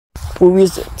Who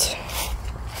is it?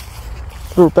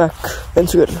 We're back and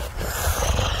together.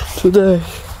 Today,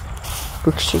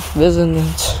 we're visiting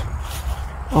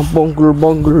a bungle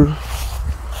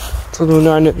to the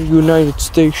United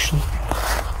States.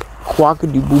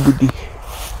 KVAKADI boobity.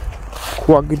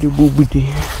 KVAKADI boobity.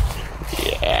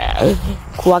 Yeah.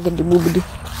 KVAKADI boobity.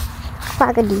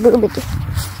 KVAKADI boobity.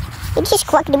 It's just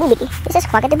KVAKADI boobity. It's just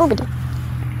KVAKADI boobity.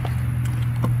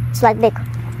 It's like big.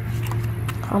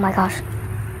 Oh my gosh.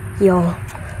 Yo.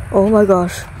 Oh my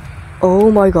gosh. Oh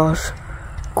my gosh.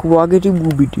 KVAKADI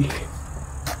boobity.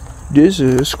 This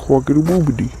is KVAKADI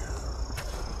boobity.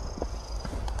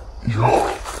 Yo.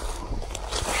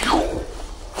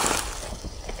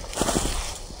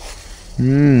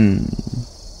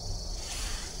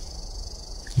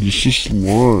 This is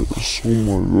nice. Oh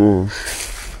my gosh.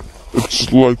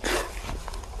 It's like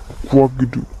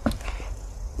KVAKADI.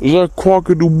 Is that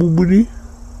KVAKADI boobity?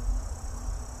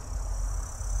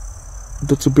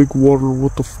 That's a big water.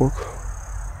 What the fuck?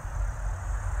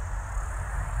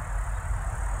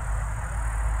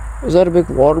 Is that a big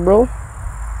water, bro?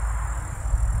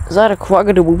 Is that a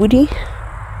KVAKADI boobity?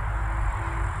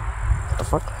 What the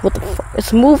fuck? What the fuck?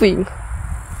 It's moving.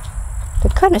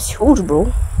 That kind of huge,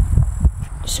 bro.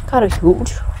 It's kind of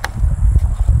huge.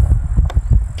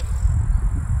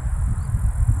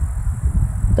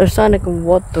 There's like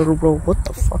water, bro. What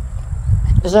the fuck?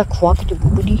 Is that KVAKADI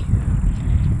boobity?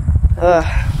 Let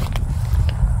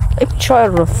me try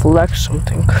to reflect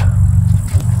something.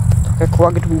 Like a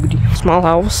KVAKADI boobity. Small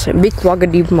house, a big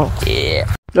KVAKADI mouth. Yeah.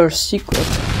 There's secret.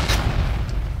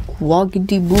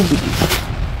 KVAKADI boobity.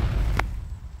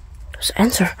 There's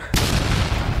answer.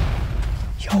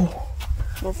 Yo.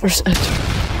 There's answer.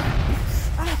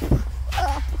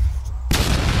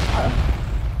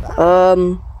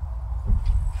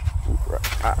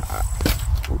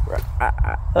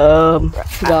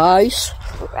 Guys.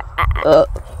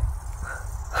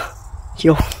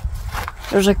 Yo.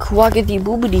 There's a KVAKADI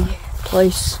boobity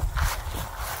place.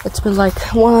 It's been like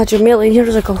 100 million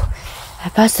years ago. I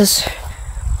passed this.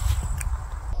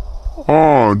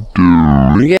 Oh,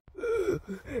 dude. Yeah.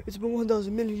 It's been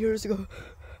 1,000 million years ago.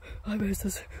 I passed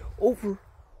this over.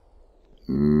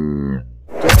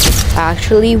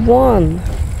 Actually won.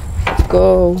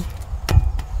 Go.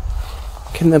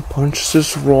 Can I punch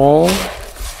this raw?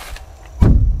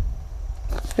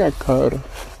 Yeah, cara.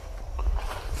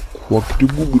 KVAKADI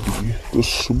boobity, the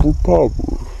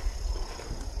superpower.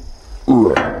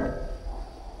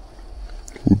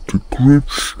 With the grip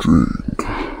string.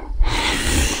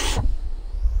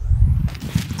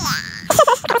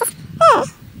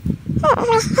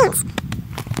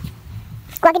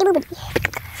 KVAKADI boobity.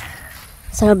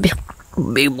 It's a big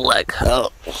black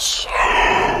house.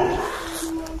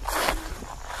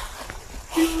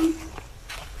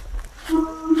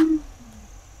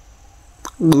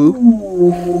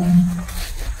 Ooh.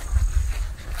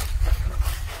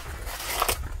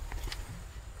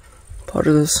 Part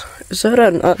of this. Is that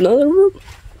another room?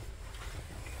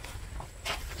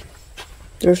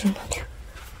 There's another.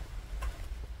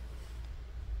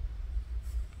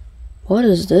 What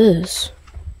is this?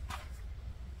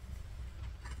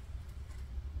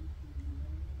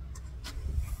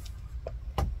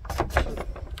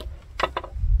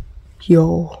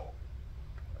 Yo.